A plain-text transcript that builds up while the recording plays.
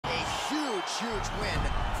huge win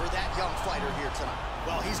for that young fighter here tonight.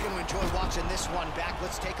 Well, he's going to enjoy watching this one back.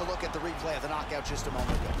 Let's take a look at the replay of the knockout just a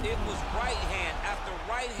moment ago. It was right hand after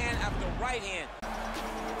right hand after right hand.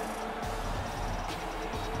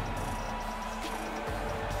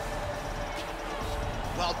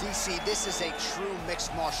 Well, DC, this is a true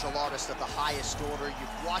mixed martial artist of the highest order.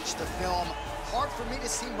 You've watched the film. Hard for me to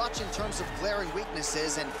see much in terms of glaring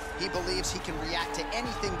weaknesses, and he believes he can react to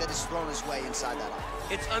anything that is thrown his way inside that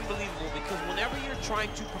eye. It's unbelievable because whenever you're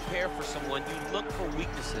trying to prepare for someone, you look for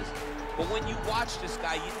weaknesses. But when you watch this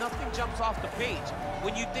guy, nothing jumps off the page.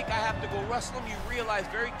 When you think I have to go wrestle him, you realize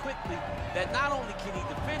very quickly that not only can he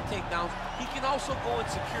defend takedowns, he can also go and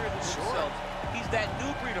secure them himself. He's that new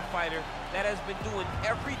breed of fighter that has been doing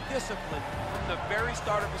every discipline from the very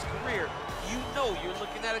start of his career. You know you're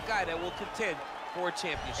looking at a guy that will contend for a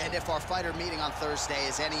championship. And if our fighter meeting on Thursday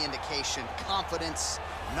is any indication, confidence,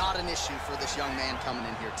 not an issue for this young man coming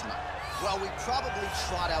in here tonight. Well, we probably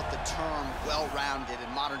trot out the term well-rounded in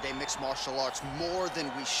modern-day mixed martial arts more than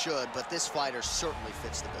we should, but this fighter certainly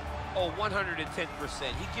fits the bill. Oh, 110%.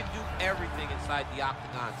 He can do everything inside the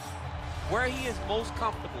octagon. Where he is most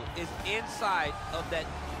comfortable is inside of that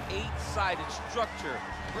 8-sided structure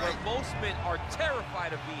where most men are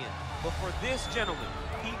terrified of being. But for this gentleman,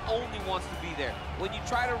 he only wants to be there. When you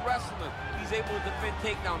try to wrestle him, he's able to defend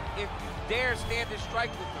takedown. If you dare stand and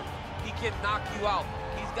strike with him, he can knock you out.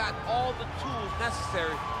 He's got all the tools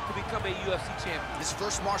necessary to become a UFC champion. His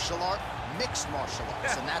first martial art, mixed martial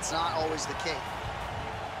arts, and that's not always the case.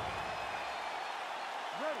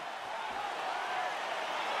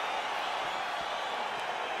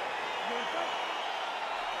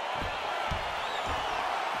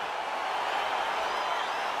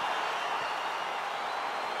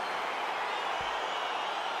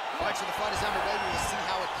 All right, so the fight is underway. We will see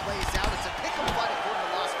how it plays out. It's a pick-em fight according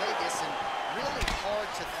to Las Vegas, and really hard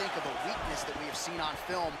to think of a weakness that we have seen on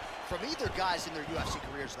film from either guys in their UFC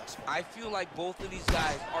careers thus far. I feel like both of these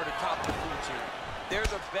guys are the top of the food chain. They're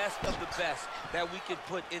the best of the best that we could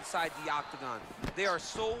put inside the octagon. They are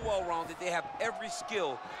so well-rounded. They have every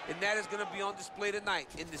skill, and that is going to be on display tonight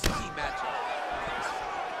in this key matchup.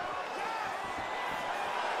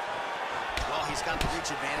 Well, he's got the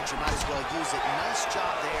reach advantage. You might as well use it. Nice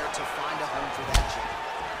job there to find a home for that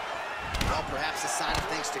jab. Well, perhaps a sign of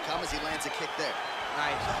things to come as he lands a kick there.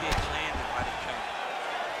 Nice kick landed by the count.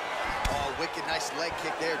 Oh, wicked nice leg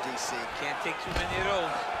kick there, DC. Can't take too many of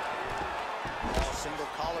those. Oh,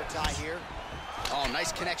 single collar tie here. Oh,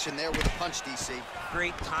 nice connection there with the punch, DC.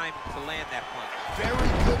 Great time to land that punch.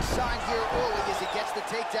 Very good sign here early as he gets the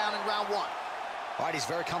takedown in round one. All right, he's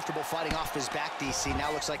very comfortable fighting off his back, DC.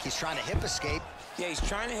 Now looks like he's trying to hip escape. Yeah, he's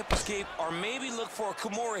trying to hip escape or maybe look for a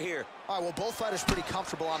Kimura here. All right, well, both fighters pretty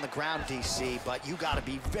comfortable on the ground, DC, but you got to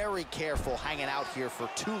be very careful hanging out here for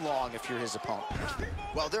too long if you're his opponent.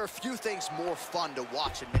 Well, there are a few things more fun to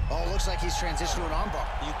watch. Oh, looks like he's transitioned to an armbar.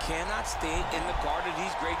 You cannot stay in the guard of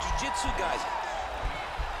these great jiu-jitsu guys.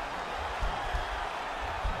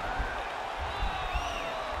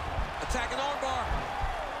 Attacking armbar.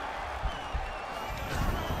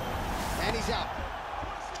 And he's out.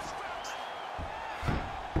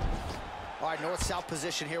 All right, north-south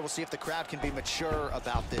position here. We'll see if the crowd can be mature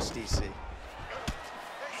about this, DC.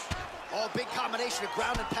 Oh, big combination of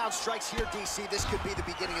ground and pound strikes here, DC. This could be the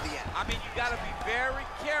beginning of the end. I mean, you got to be very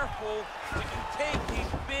careful when you take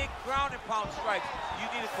these big ground and pound strikes. You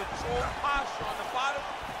need a controlled posture on the bottom,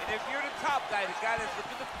 and if you're the top guy, the guy that's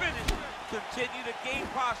looking to finish, continue to gain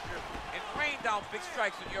posture and rain down big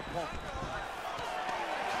strikes on your opponent.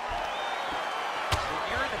 When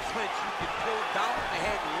you're in the clinch, you can pull down on the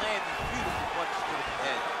head and land these beautiful punches to the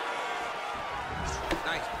head.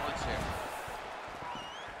 Nice punch there.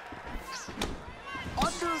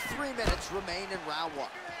 Under 3 minutes remain in round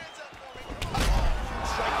one.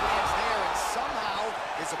 Strike lands there, and somehow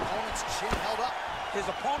his opponent's chin held up. His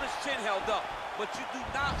opponent's chin held up, but you do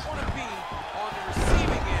not want to be on the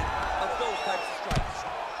receiving end of those types of strikes.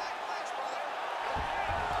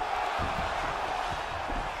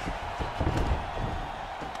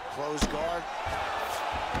 Close guard.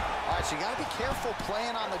 All right, so you got to be careful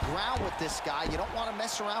playing on the ground with this guy. You don't want to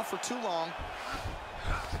mess around for too long.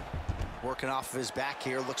 Working off of his back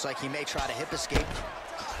here. Looks like he may try to hip escape.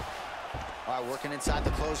 All right, working inside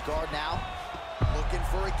the closed guard now. Looking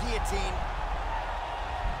for a guillotine.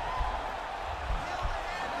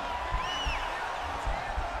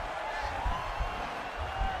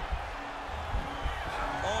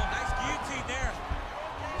 Oh, nice guillotine there.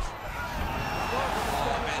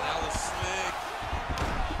 Oh, man, that was slick.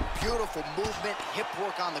 Beautiful beautiful movement, hip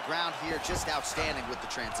work on the ground here, just outstanding with the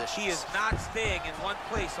transition. He is not staying in one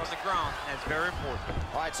place on the ground, and that's very important.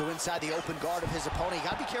 All right, so inside the open guard of his opponent, you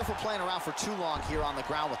gotta be careful playing around for too long here on the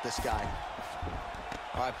ground with this guy.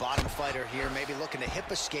 All right, bottom fighter here, maybe looking to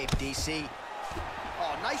hip escape, DC.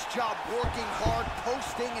 Oh, nice job working hard,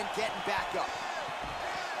 posting, and getting back up.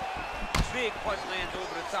 Big punch lands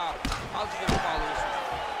over the top. How's he gonna follow this one?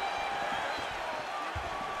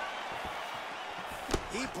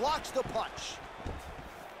 He blocks the punch.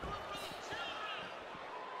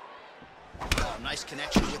 Oh, nice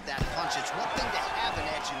connection with that punch. It's one thing to have an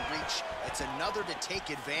edge and reach. It's another to take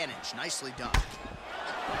advantage. Nicely done.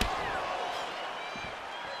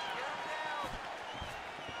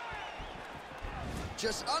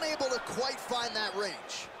 Just unable to quite find that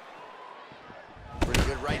range. Pretty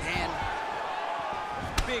good right hand.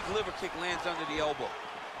 Big liver kick lands under the elbow.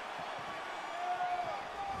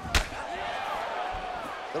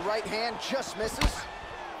 The right hand just misses.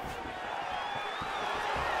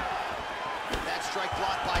 That strike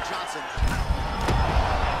blocked by Johnson.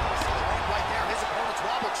 See the ring right there, his opponent's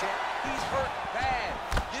wobble champ. He's hurt bad.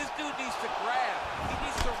 This dude needs to grab. He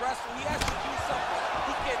needs to wrestle. He has to do something.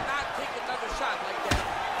 He cannot take another shot like that.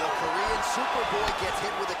 The Korean Superboy gets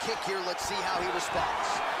hit with a kick here. Let's see how he responds.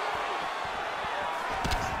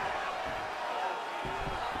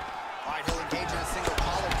 All right, he'll engage in a single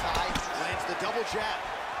collar tie. Lands the double jab.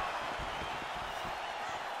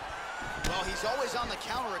 Well, he's always on the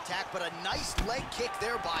counterattack, but a nice leg kick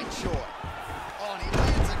there by Choi. Oh, and he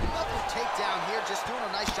lands another takedown here, just doing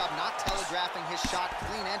a nice job not telegraphing his shot.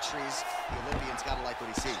 Clean entries. The Olympian's got to like what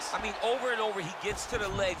he sees. I mean, over and over, he gets to the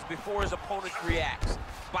legs before his opponent reacts.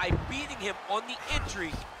 By beating him on the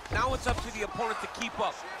entry, now it's up to the opponent to keep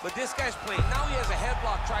up. But this guy's playing. Now he has a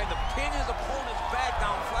headlock trying to pin his opponent's back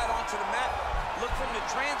down flat onto the mat. Look for him to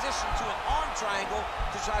transition to an arm triangle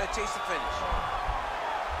to try to chase the finish.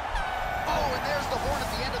 Oh, and there's the horn at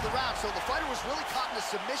the end of the round. So the fighter was really caught in a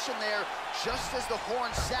submission there just as the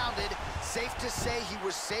horn sounded. Safe to say he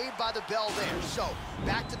was saved by the bell there. So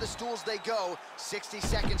back to the stools they go. 60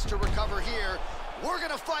 seconds to recover here. We're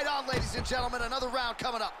going to fight on, ladies and gentlemen. Another round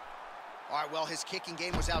coming up. All right, well, his kicking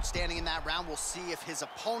game was outstanding in that round. We'll see if his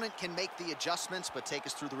opponent can make the adjustments, but take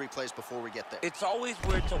us through the replays before we get there. It's always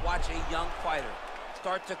weird to watch a young fighter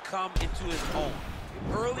start to come into his own.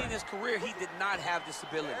 Early in his career, he did not have this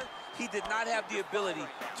ability. He did not have the ability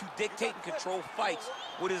to dictate and control fights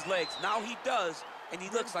with his legs. Now he does, and he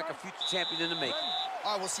looks like a future champion in the making.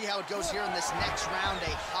 All right, we'll see how it goes here in this next round.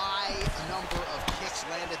 A high number of kicks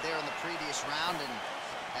landed there in the previous round, and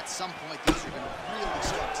at some point, these are going to really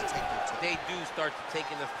start to take their toll. They do start to take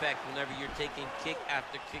an effect whenever you're taking kick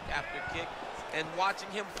after kick after kick. And watching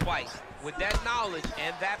him fight with that knowledge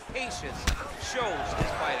and that patience shows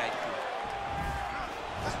his fight IQ.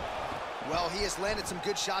 Well, he has landed some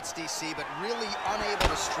good shots, DC, but really unable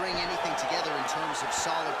to string anything together in terms of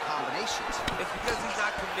solid combinations. It's because he's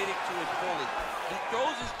not committed to it fully. He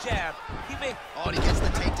throws his jab. He may... Oh, and he gets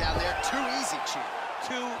the takedown there. Too easy, Chief.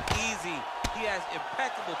 Too easy. He has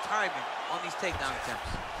impeccable timing on these takedown attempts.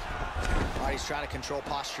 All right, he's trying to control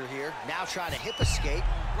posture here. Now trying to hip escape.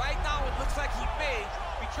 Right now, it looks like he may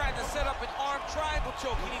be trying to set up an arm triangle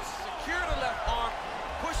choke. He needs to secure the left arm,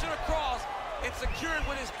 push it across, and secure it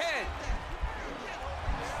with his head.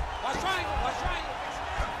 Watch triangle, watch triangle.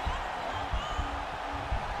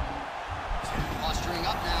 Posturing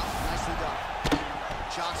up now, nicely done.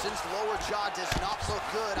 Johnson's lower jaw does not look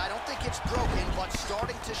good. I don't think it's broken, but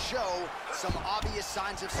starting to show some obvious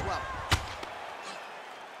signs of swelling.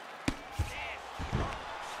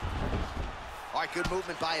 All right, good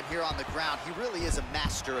movement by him here on the ground. He really is a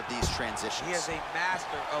master of these transitions. He is a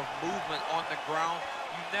master of movement on the ground.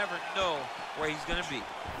 You never know where he's gonna be.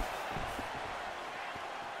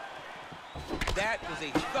 That was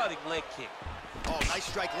a thudding leg kick. Oh, nice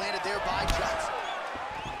strike landed there by Johnson.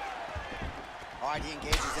 All right, he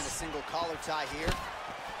engages in a single collar tie here.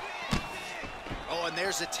 Oh, and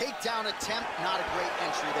there's a takedown attempt. Not a great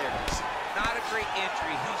entry there, DC. Not a great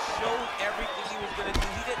entry. He showed everything he was gonna do.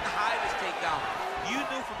 He didn't hide his takedown. You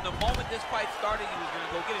knew from the moment this fight started he was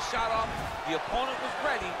gonna go get a shot off. The opponent was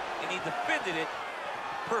ready, and he defended it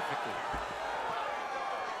perfectly.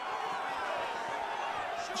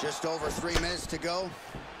 Just over 3 minutes to go.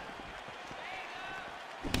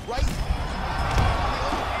 Right. And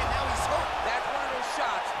now he's hurt. That's one of those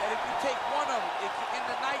shots that if you take one of them, in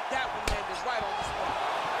the night, that one landed right on the spot.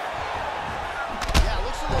 Yeah,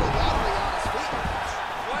 looks a little wobbly on his feet.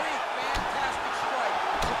 What a fantastic strike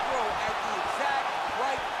to throw at the exact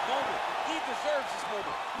right moment. He deserves this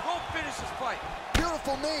moment. Go finish this fight.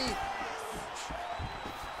 Beautiful knee.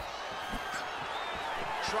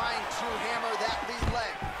 trying to hammer that lead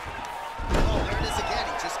leg. Oh, there it is again.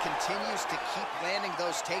 He just continues to keep landing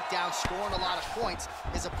those takedowns, scoring a lot of points.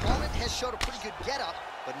 His opponent has showed a pretty good get-up,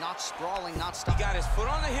 but not sprawling, not stopping. He got his foot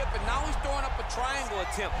on the hip, and now he's throwing up a triangle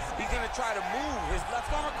attempt. He's going to try to move his left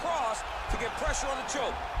arm across to get pressure on the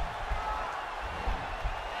choke.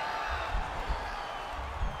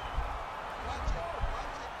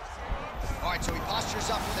 All right, so he postures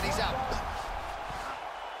up, and then he's out.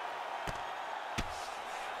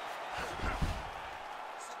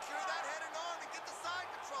 Secure that head and arm and get the side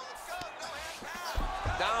control. Let's go. No hand pass.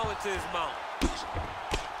 Down into his mount.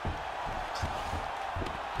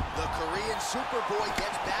 The Korean Superboy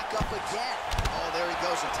gets back up again. Oh, there he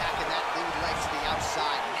goes, attacking that lead leg to the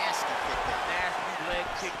outside. Nasty kick there. Nasty leg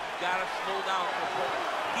kick. You gotta slow down.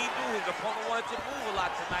 He knew his opponent wanted to move a lot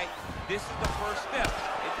tonight. This is the first step.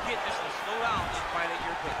 It's getting him to slow down and fight at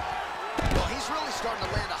your pace. Well, he's really starting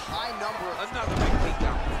to land a high number of... Another big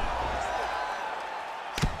takedown.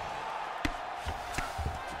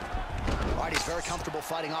 All right, he's very comfortable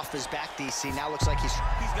fighting off his back, DC. Now looks like he's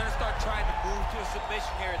He's gonna start trying to move to a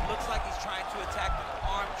submission here. It looks like he's trying to attack the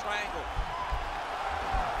arm triangle.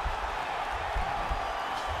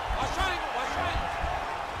 Watch triangle, watch triangle.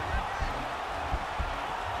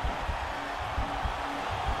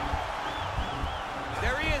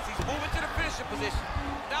 There he is, he's moving to the finishing position.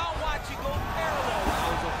 Now watch, he go parallel. Now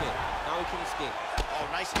he's okay, now he can escape. Oh,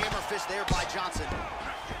 nice hammer fist there by Johnson.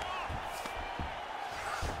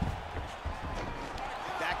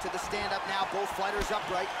 Back to the stand-up now, both fighters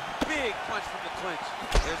upright. Big punch from the clinch.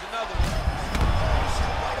 There's another one.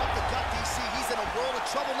 Right up the gut, DC. He's in a world of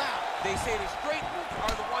trouble now. They say the straight moves are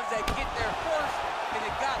the ones that get there first, and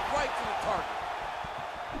it got right to the target.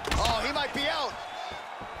 Oh, he might be out.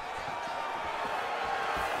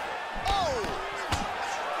 Oh!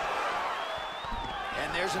 And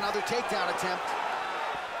there's another takedown attempt.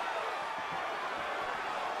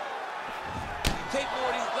 You take more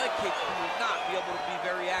of these leg kicks, you will not be able to be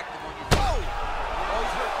very active on your feet. Oh,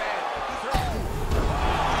 he's hurt bad. He's hurt. He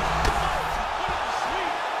put him to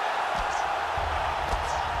sleep.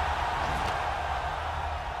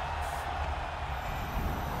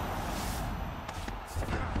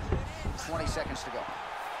 20 seconds to go.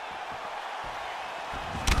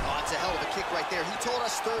 Oh, that's a hell of a kick right there. He told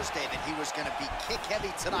us Thursday that he was going to be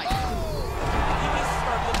kick-heavy tonight. He needs to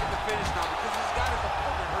start looking to finish now because he's got his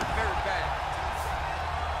opponent hurt very bad.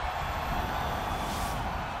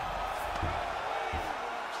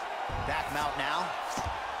 Back mount now.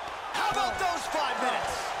 How about those 5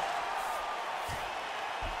 minutes?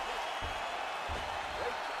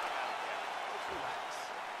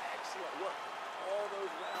 Excellent work. All those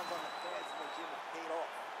rounds on the pads in the gym have paid off.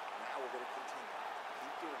 Now we're going to continue.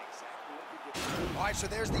 Keep doing exactly what you're doing. All right, so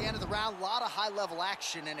there's the end of the round. A lot of high-level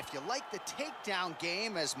action, and if you like the takedown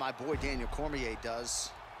game, as my boy Daniel Cormier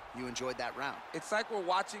does, you enjoyed that round. It's like we're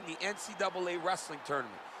watching the NCAA wrestling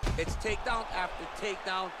tournament. It's takedown after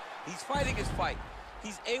takedown. He's fighting his fight.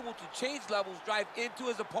 He's able to change levels, drive into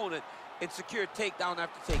his opponent, and secure takedown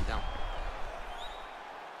after takedown.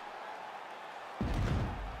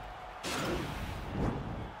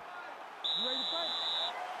 You ready to fight?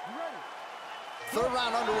 You ready? Third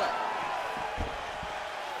round underway.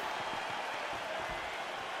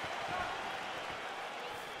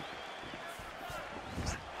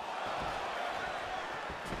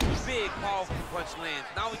 Big, powerful punch lands.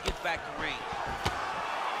 Now he gets back to range.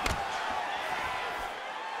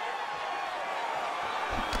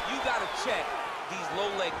 You gotta check these low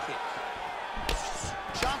leg kicks.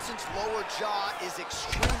 Johnson's lower jaw is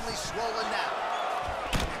extremely swollen now.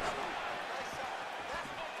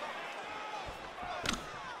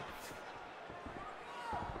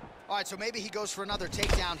 All right, so maybe he goes for another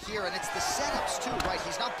takedown here, and it's the setups too, right?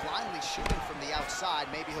 He's not blindly shooting from the outside.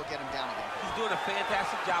 Maybe he'll get him down again. He's doing a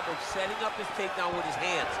fantastic job of setting up his takedown with his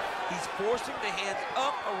hands. He's forcing the hands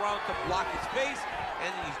up around to block his face,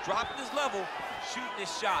 and then he's dropping his level, shooting his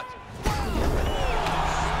shots.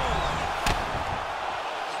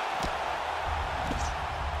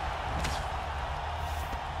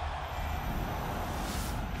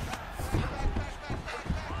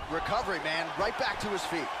 Recovery, man, right back to his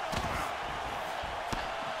feet.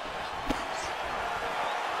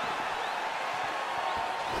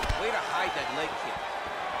 Way to hide that leg kick.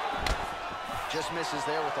 Just misses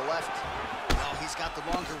there with the left. Well, he's got the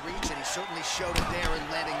longer reach, and he certainly showed it there in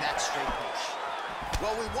landing that straight punch.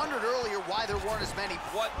 Well, we wondered earlier why there weren't as many.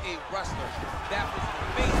 What a wrestler. That was an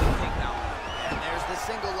amazing takedown. And there's the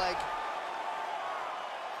single leg.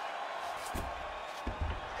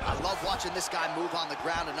 I love watching this guy move on the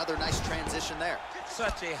ground. Another nice transition there.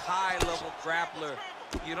 Such a high-level grappler.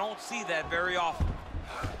 You don't see that very often.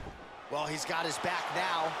 Well, he's got his back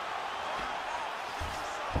now.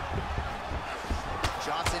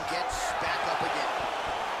 Johnson gets back up again.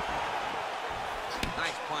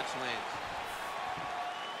 Nice punch lands.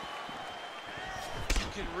 You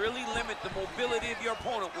can really limit the mobility of your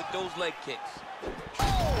opponent with those leg kicks.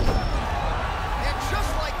 Oh! And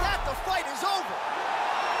just like that, the fight is over.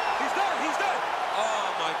 He's done, he's done. Oh,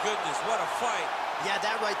 my goodness, what a fight. Yeah,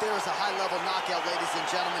 that right there is a high-level knockout, ladies and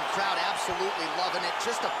gentlemen. Crowd absolutely loving it.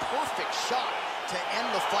 Just a perfect shot to end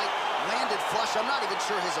the fight. Landed flush. I'm not even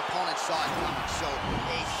sure his opponent saw it coming. So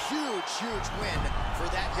a huge, huge win for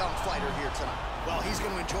that young fighter here tonight. Well, he's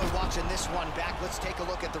going to enjoy watching this one back. Let's take a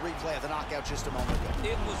look at the replay of the knockout just a moment ago.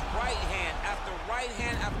 It was right hand after right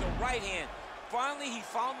hand after right hand. Finally, he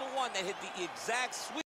found the one that hit the exact sweet